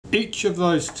Each of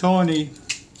those tiny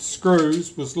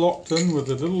screws was locked in with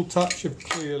a little touch of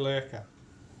clear lacquer.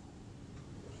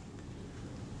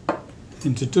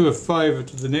 And to do a favour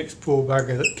to the next poor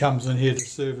bugger that comes in here to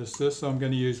service this, I'm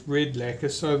going to use red lacquer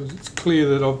so that it's clear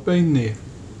that I've been there.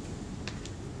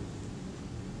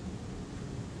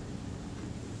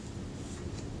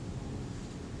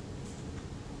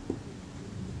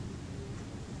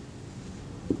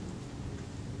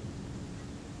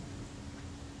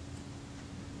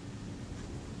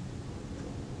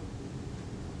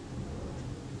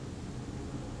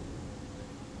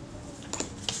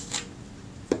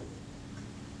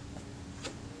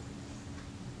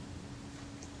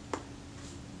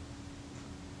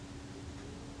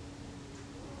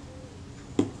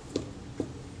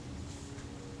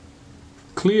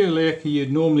 Clear lacquer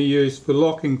you'd normally use for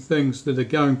locking things that are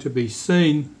going to be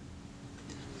seen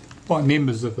by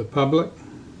members of the public.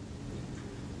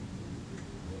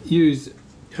 Use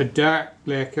a dark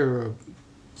lacquer or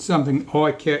something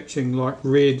eye-catching like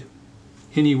red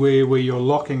anywhere where you're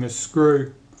locking a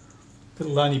screw that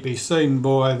will only be seen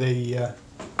by the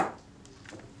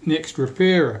next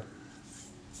repairer,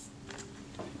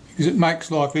 because it makes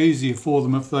life easier for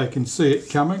them if they can see it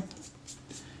coming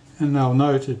and they'll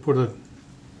know to put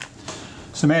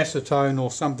some acetone or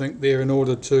something there in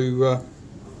order to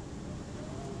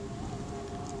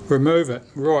remove it.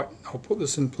 Right, I'll put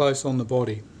this in place on the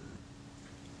body.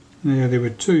 Now there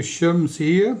were two shims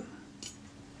here.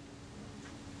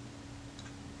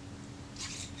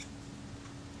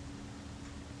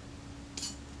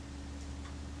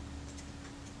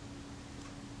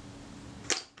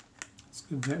 Let's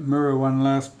give that mirror one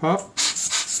last puff.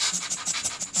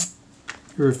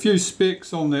 There are a few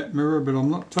specks on that mirror, but I'm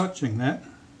not touching that.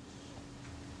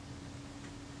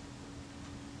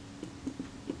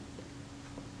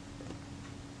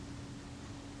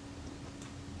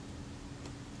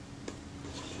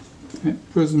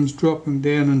 That prism's dropping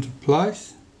down into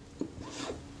place.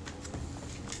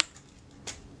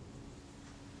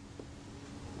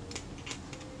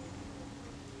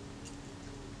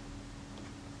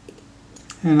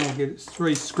 And I'll get its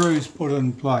 3 screws put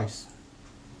in place.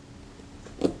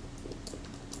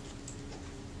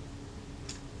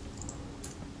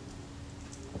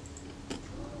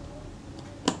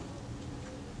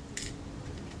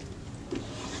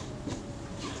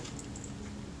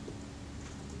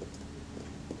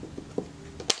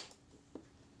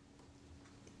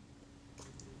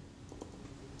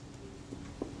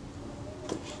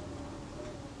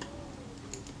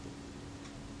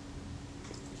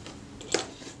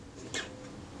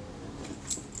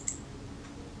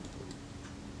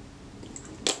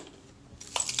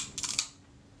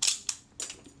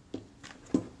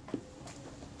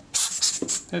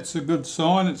 That's a good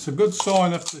sign. It's a good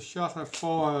sign if the shutter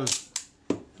fires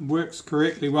and works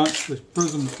correctly once the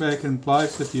prism's back in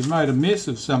place. If you made a mess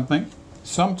of something,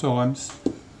 sometimes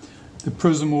the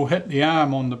prism will hit the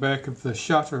arm on the back of the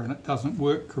shutter and it doesn't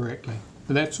work correctly.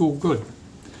 But that's all good.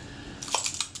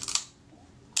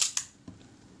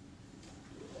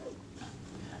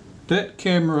 That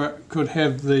camera could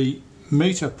have the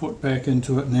meter put back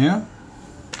into it now.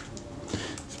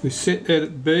 We set that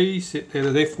at B, set that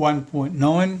at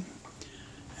f1.9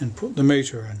 and put the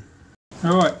meter in.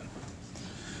 Alright,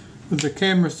 with the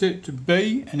camera set to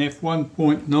B and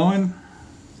f1.9,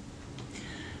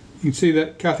 you can see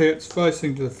that cutout's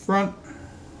facing to the front.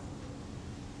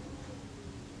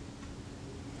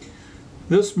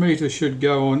 This meter should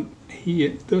go on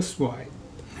here this way.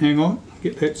 Hang on,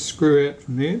 get that screw out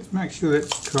from there. Let's make sure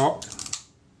that's cocked.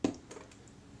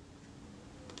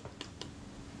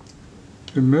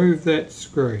 Remove that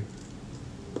screw.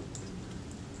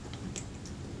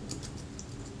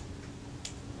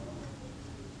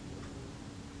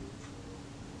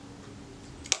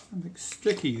 Something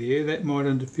sticky there, that might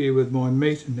interfere with my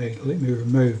meter needle. Let me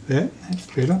remove that, that's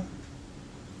better.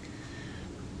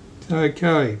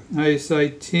 Okay,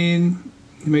 ASA 10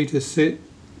 meter set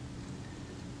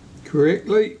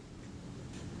correctly.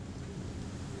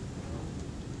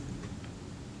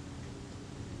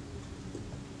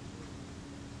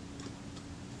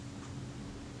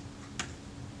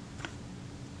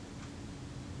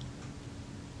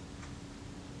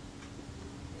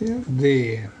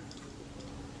 There.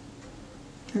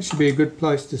 That should be a good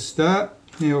place to start.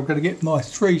 Now I've got to get my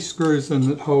 3 screws in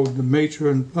that hold the meter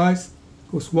in place.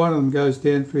 Of course one of them goes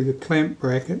down through the clamp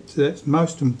bracket, so that's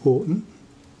most important.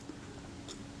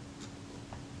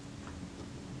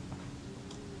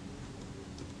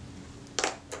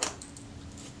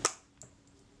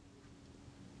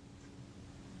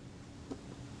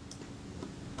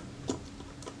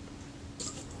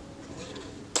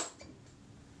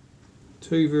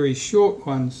 two very short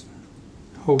ones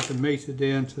hold the meter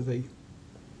down to the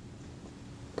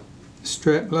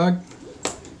strap lug.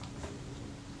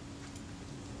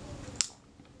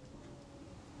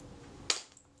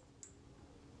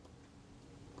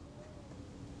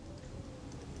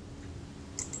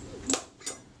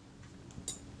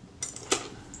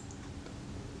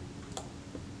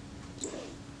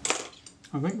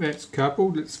 I think that's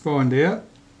coupled, let's find out.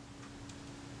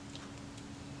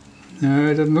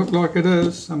 No, it doesn't look like it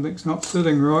is, something's not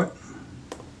sitting right.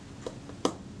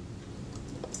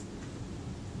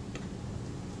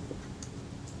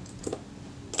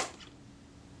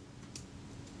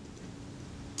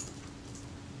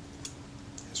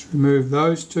 Let's remove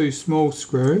those two small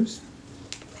screws,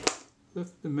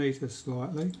 lift the meter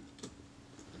slightly,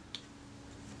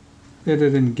 let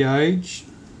it engage.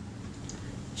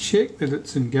 Check that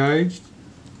it's engaged.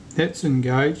 That's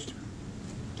engaged.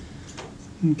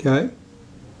 Okay.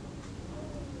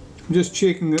 I'm just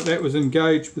checking that that was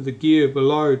engaged with the gear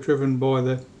below driven by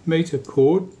the meter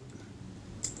cord.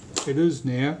 It is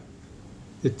now.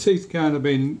 The teeth can't have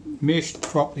been meshed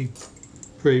properly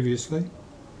previously.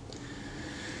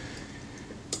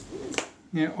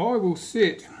 Now I will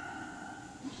set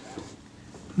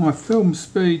my film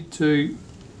speed to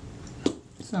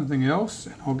something else,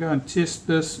 and I'll go and test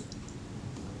this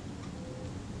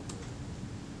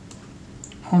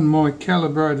on my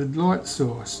calibrated light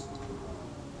source.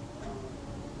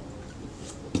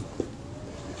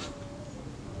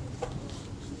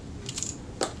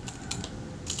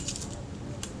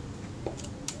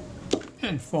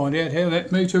 And find out how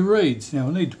that meter reads. Now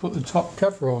I need to put the top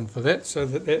cover on for that so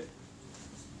that that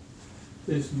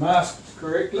is masked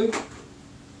correctly.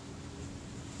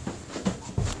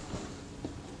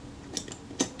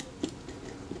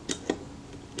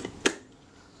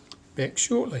 Back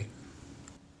shortly.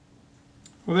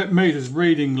 Well, that meter's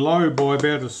reading low by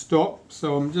about a stop,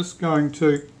 so I'm just going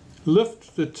to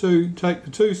lift the two, take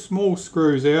the two small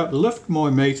screws out, lift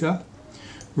my meter,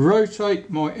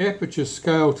 rotate my aperture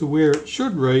scale to where it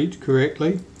should read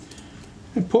correctly,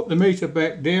 and put the meter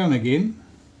back down again.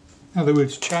 In other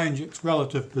words, change its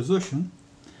relative position,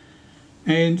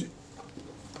 and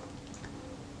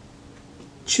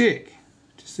check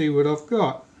to see what I've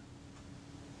got.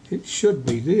 It should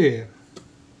be there.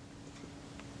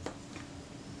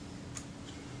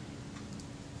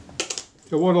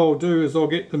 So what I'll do is I'll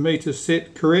get the meter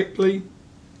set correctly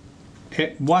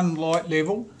at one light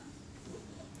level,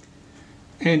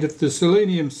 and if the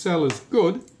selenium cell is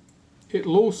good,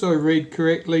 it'll also read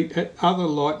correctly at other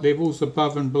light levels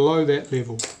above and below that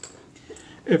level.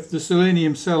 If the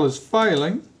selenium cell is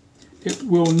failing, it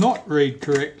will not read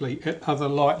correctly at other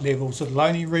light levels. It'll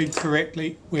only read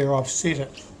correctly where I've set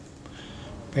it.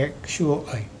 Back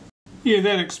shortly. Yeah,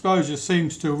 that exposure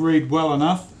seems to read well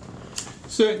enough.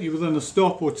 Certainly within a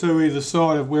stop or two either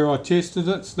side of where I tested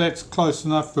it, so that's close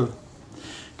enough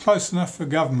for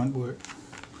government work.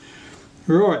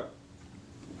 Right,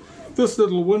 this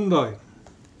little window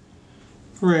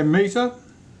for our meter,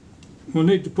 we'll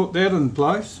need to put that in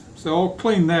place. So I'll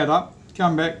clean that up,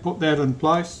 come back, put that in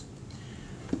place.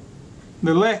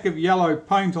 The lack of yellow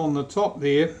paint on the top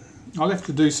there, I'll have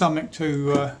to do something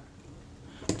to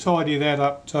tidy that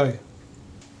up too.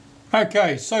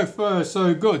 Okay, so far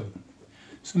so good.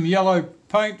 Some yellow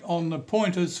paint on the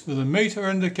pointers for the meter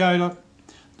indicator,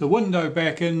 the window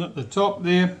back in at the top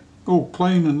there, all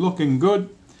clean and looking good.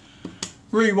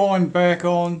 Rewind back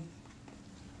on,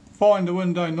 find the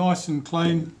window nice and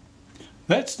clean.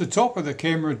 That's the top of the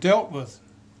camera dealt with.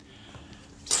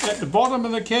 At the bottom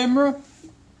of the camera,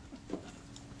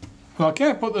 well, I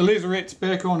can't put the Leatherettes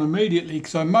back on immediately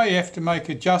because I may have to make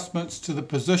adjustments to the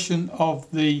position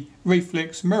of the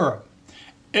reflex mirror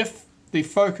if the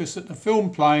focus at the film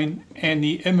plane and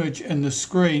the image in the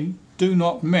screen do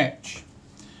not match.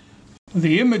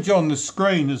 The image on the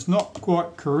screen is not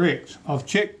quite correct. I've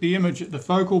checked the image at the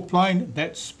focal plane,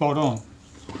 that's spot on.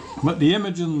 But the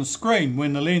image on the screen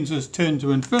when the lens is turned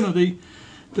to infinity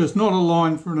does not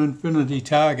align for an infinity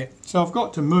target. So I've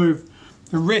got to move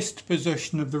the rest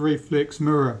position of the reflex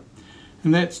mirror,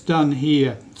 and that's done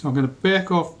here. So I'm going to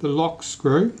back off the lock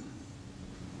screw.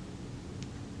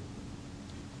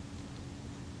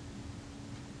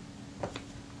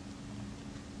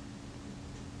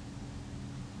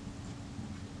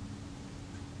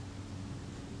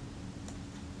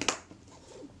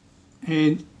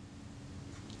 And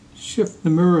shift the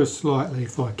mirror slightly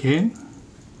if I can.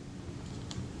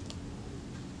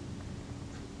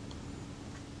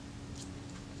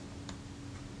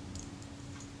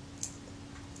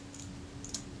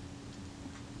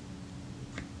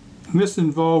 And this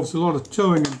involves a lot of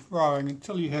toing and froing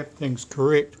until you have things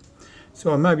correct.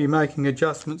 So I may be making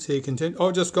adjustments here.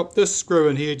 I've just got this screw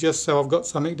in here just so I've got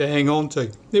something to hang on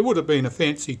to. There would have been a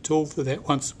fancy tool for that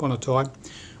once upon a time,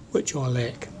 which I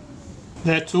lack.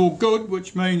 That's all good,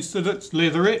 which means that it's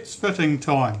Leatherettes fitting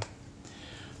time.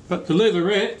 But the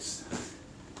Leatherettes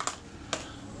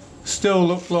still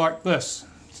look like this.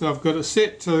 So I've got it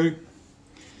set to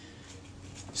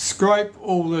scrape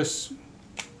all this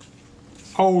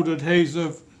old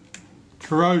adhesive,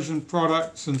 corrosion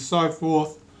products and so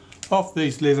forth off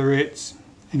these Leatherettes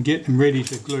and get them ready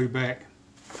to glue back.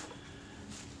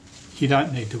 You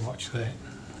don't need to watch that.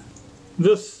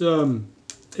 This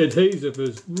adhesive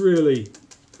is really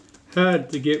hard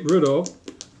to get rid of.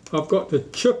 I've got to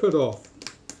chip it off.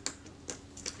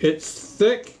 It's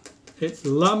thick, it's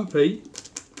lumpy,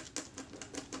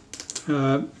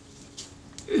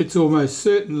 it's almost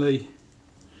certainly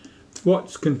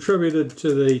what's contributed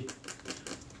to the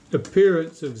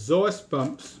appearance of Zeiss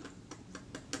bumps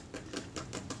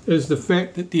is the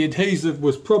fact that the adhesive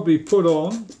was probably put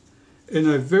on in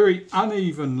a very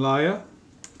uneven layer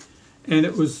and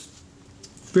it was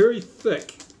very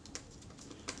thick,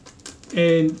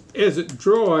 and as it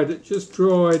dried, it just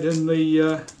dried in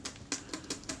the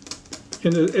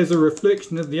as a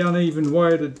reflection of the uneven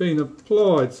way it had been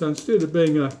applied. So instead of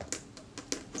being a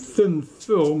thin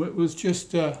film, it was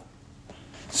just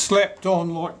slapped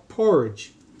on like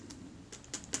porridge.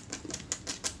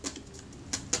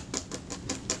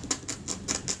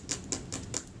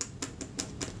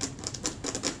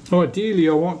 Ideally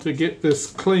I want to get this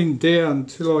cleaned down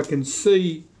till I can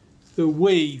see the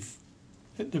weave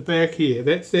at the back here.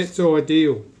 That's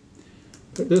ideal.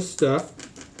 But this stuff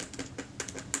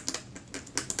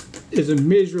is a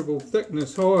measurable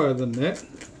thickness higher than that.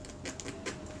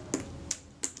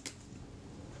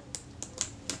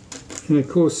 And of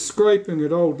course scraping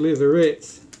at old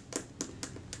Leatherettes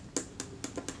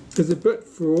is a bit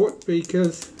fraught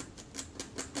because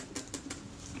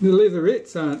the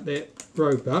Leatherettes aren't that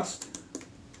robust.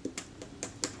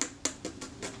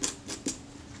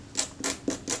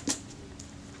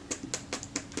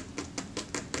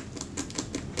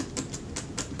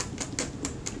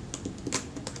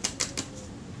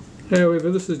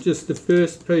 However, this is just the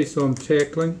first piece I'm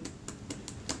tackling,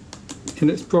 and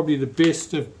it's probably the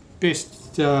best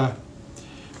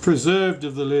preserved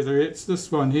of the Leatherettes.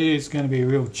 This one here is going to be a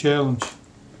real challenge.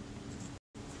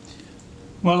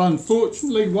 Well,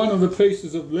 unfortunately, one of the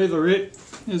pieces of Leatherette,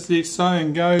 as the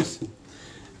saying goes,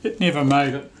 it never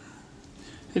made it.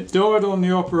 It died on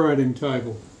the operating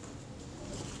table.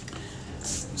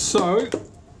 So,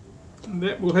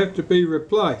 that will have to be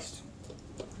replaced.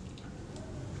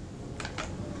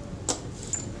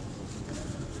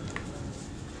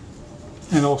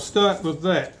 And I'll start with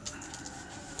that.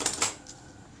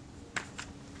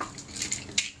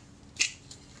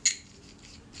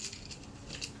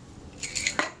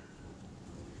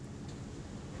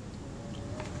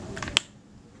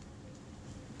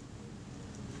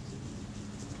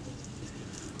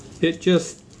 It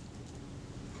just,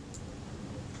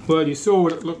 well, you saw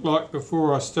what it looked like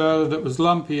before I started. It was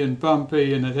lumpy and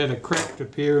bumpy and it had a cracked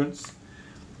appearance.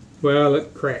 Well,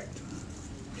 it cracked.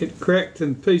 It cracked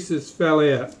and pieces fell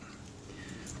out.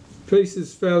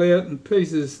 Pieces fell out and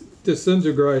pieces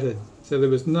disintegrated. So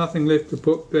there was nothing left to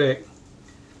put back.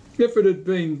 If it had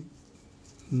been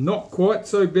not quite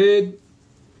so bad,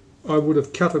 I would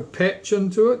have cut a patch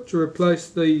into it to replace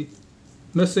the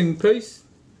missing piece.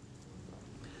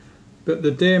 But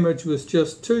the damage was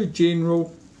just too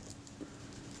general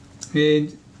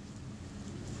and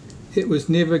it was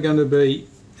never going to be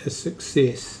a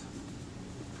success.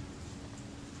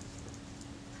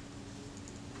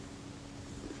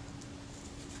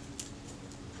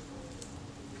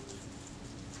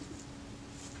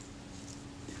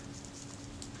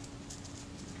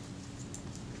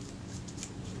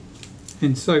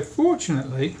 And so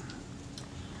fortunately,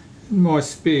 in my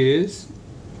spares,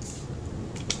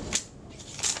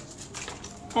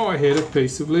 I had a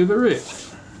piece of Leatherette.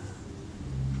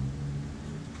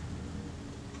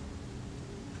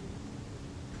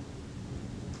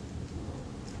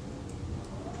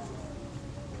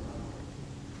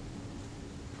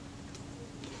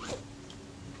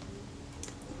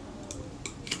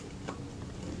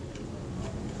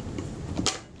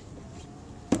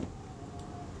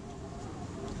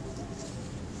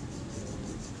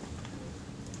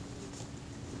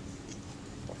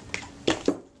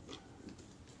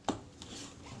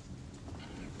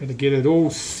 Better get it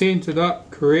all centered up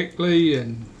correctly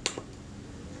and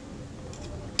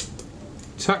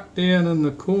tucked down in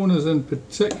the corners in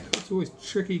particular. It's always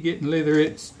tricky getting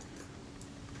Leatherettes,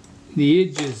 the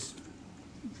edges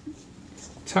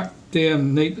tucked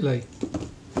down neatly.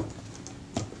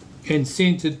 and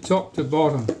centered top to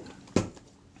bottom.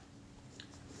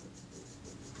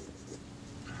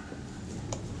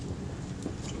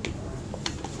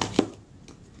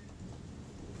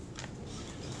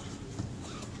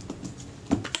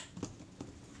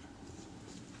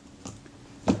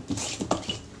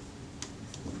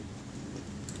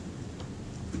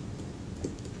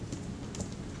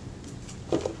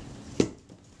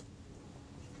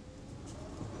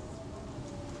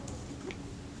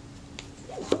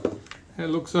 That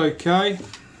looks okay.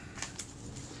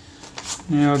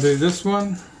 Now I'll do this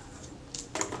one.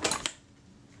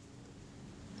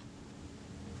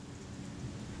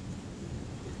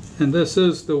 And this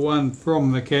is the one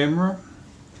from the camera.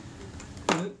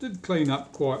 And it did clean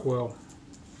up quite well.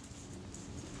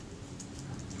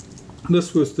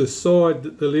 This was the side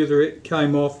that the leatherette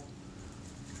came off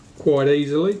quite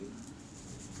easily.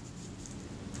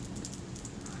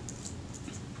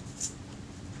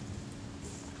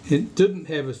 It didn't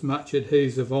have as much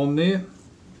adhesive on there,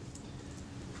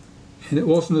 and it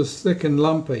wasn't as thick and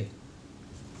lumpy.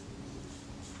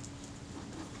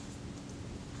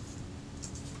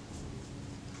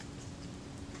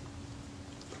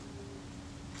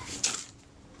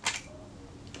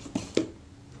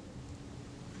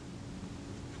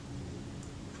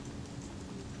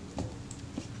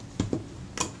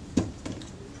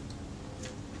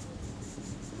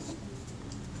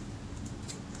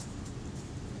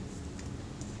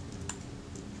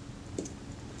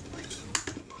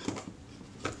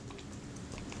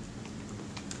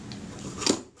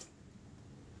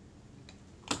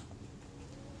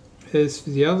 As for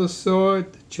the other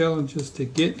side, the challenge is to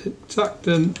get it tucked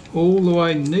in all the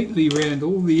way neatly around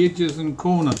all the edges and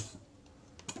corners.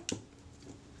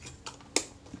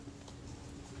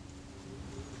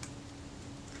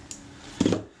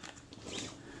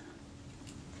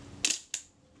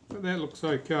 But that looks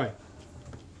okay.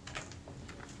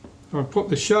 I'll put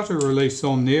the shutter release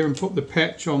on there and put the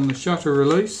patch on the shutter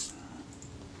release.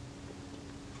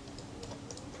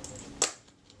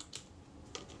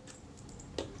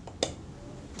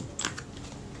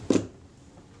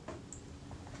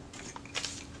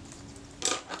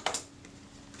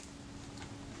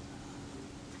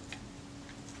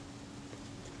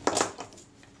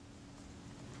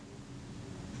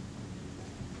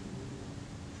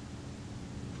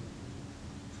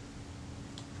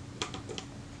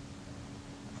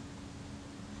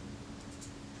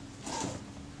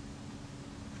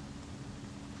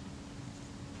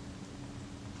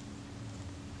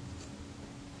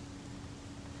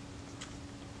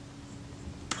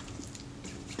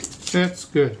 That's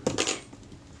good.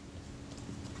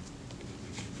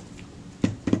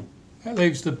 That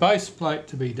leaves the base plate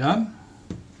to be done.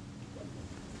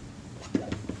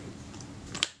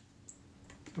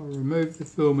 I'll remove the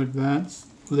film advance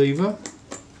lever.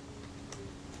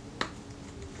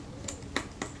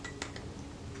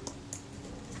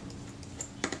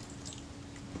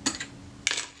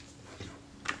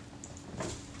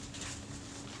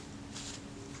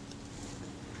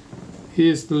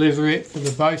 Here's the leatherette for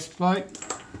the base plate,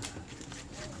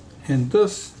 and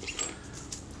this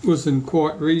was in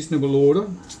quite reasonable order.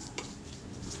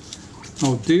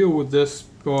 I'll deal with this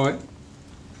by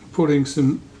putting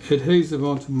some adhesive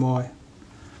onto a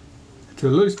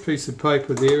loose piece of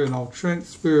paper there, and I'll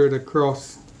transfer it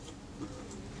across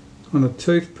on a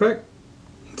toothpick,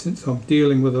 since I'm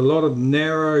dealing with a lot of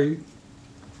narrow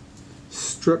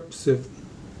strips of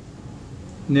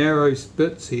narrow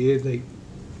bits here. The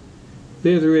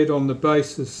leatherette on the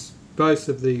base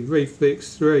of the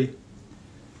Reflex 3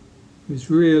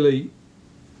 was really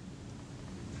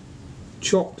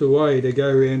chopped away to go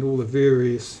around all the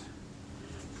various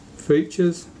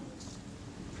features.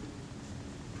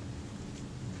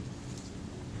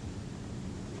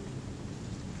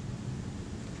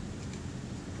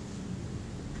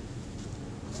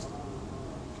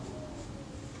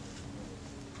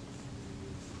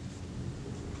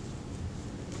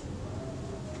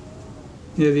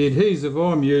 Now the adhesive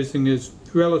I'm using is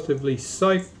relatively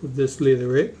safe with this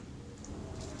leatherette.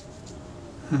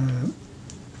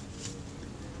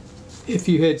 If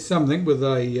you had something with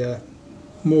a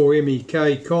more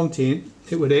MEK content,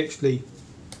 it would actually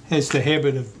has the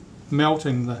habit of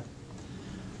melting the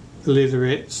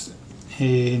leatherettes,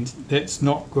 and that's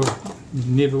not good. You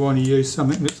never want to use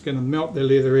something that's going to melt the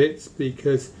leatherettes,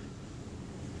 because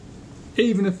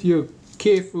even if you're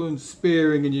careful and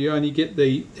sparing and you only get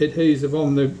the adhesive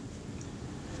on the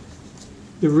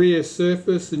rear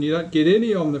surface and you don't get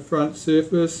any on the front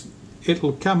surface,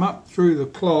 it'll come up through the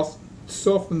cloth,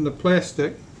 soften the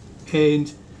plastic,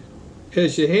 and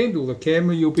as you handle the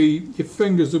camera your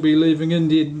fingers will be leaving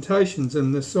indentations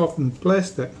in the softened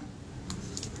plastic.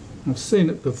 I've seen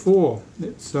it before.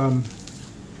 It's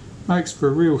makes for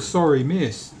a real sorry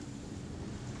mess.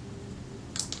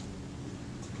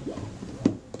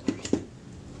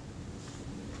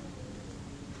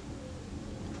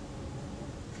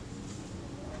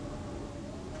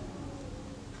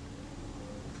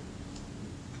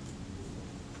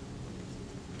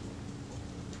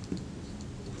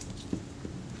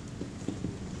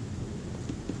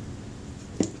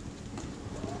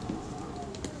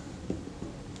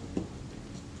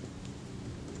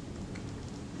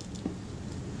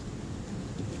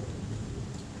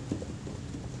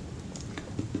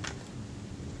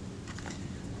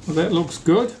 Well, that looks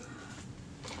good.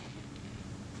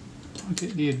 I'll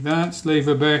get the advanced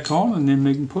lever back on, and then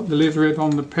we can put the leatherette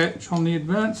on the patch on the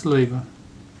advanced lever.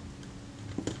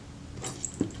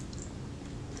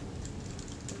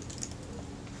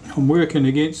 I'm working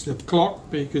against the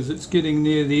clock because it's getting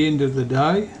near the end of the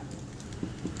day.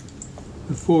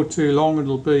 Before too long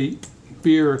it'll be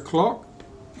beer o'clock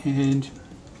and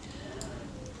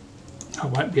I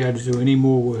won't be able to do any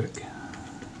more work.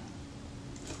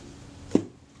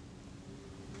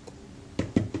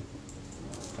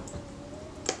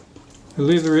 The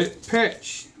leatherette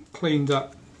patch cleaned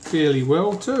up fairly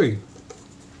well too.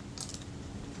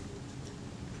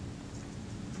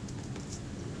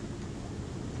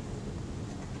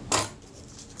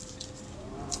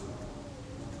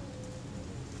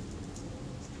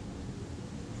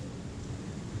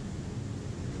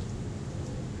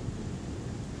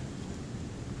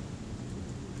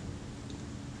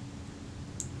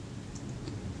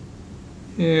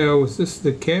 Yeah, was this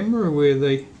the camera where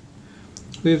the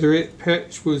leatherette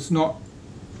patch was not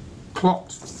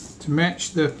clocked to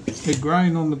match the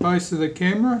grain on the base of the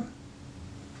camera?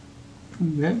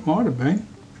 That might have been.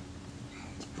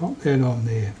 Let's pop that on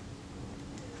there.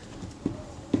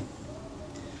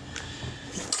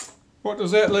 What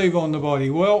does that leave on the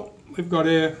body? Well, we've got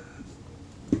our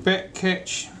back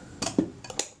catch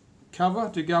cover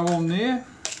to go on there.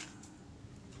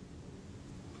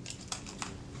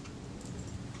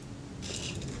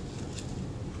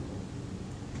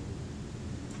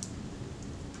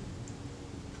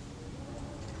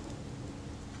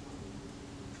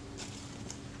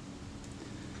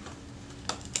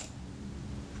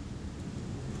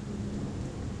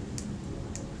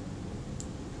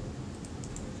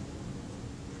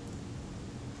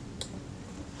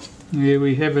 There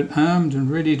we have it armed and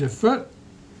ready to fit.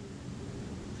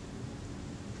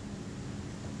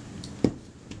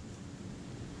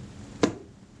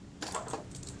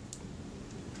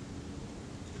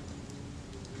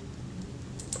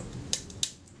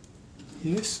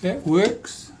 Yes, that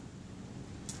works.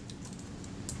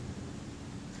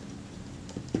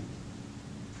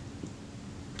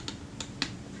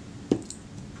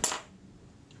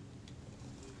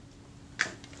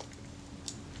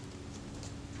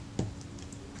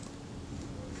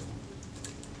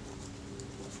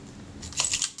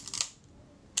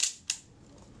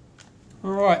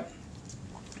 Alright,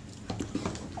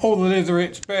 all the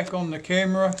leatherette's back on the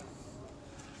camera,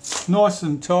 nice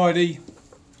and tidy,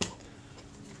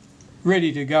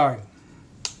 ready to go.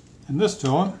 And this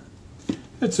time,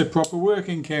 it's a proper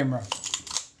working camera.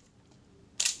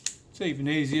 It's even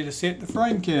easier to set the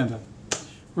frame counter.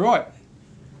 Right,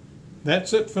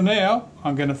 that's it for now.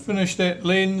 I'm going to finish that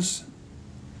lens,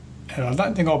 and I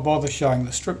don't think I'll bother showing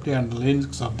the strip down the lens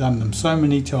because I've done them so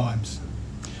many times.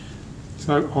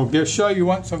 So I'll show you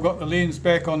once I've got the lens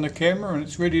back on the camera and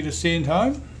it's ready to send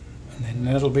home, and then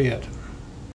that'll be it.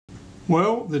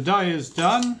 Well, the day is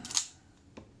done.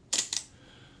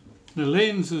 The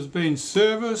lens has been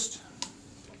serviced,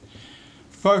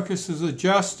 focus is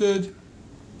adjusted,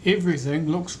 everything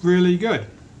looks really good.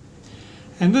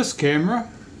 And this camera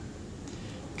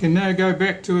can now go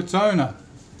back to its owner,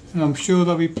 and I'm sure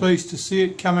they'll be pleased to see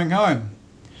it coming home.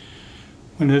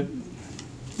 When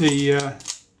the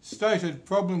stated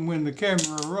problem when the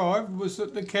camera arrived was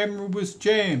that the camera was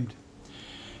jammed,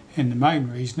 and the main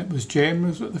reason it was jammed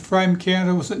was that the frame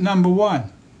counter was at number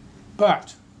 1,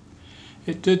 but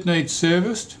it did need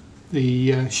serviced.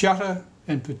 The shutter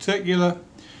in particular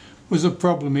was a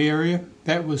problem area.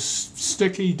 That was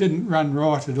sticky, didn't run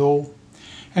right at all,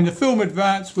 and the film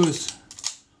advance was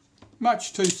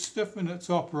much too stiff in its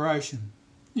operation.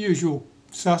 Usual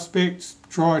suspects,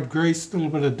 dried grease, a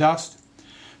little bit of dust,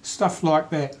 stuff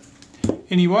like that.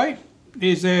 Anyway,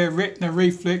 there's our Retina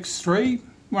Reflex III,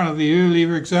 one of the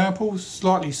earlier examples,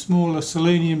 slightly smaller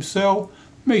selenium cell,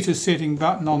 meter setting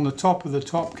button on the top of the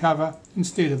top cover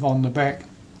instead of on the back.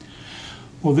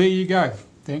 Well, there you go.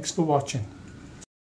 Thanks for watching.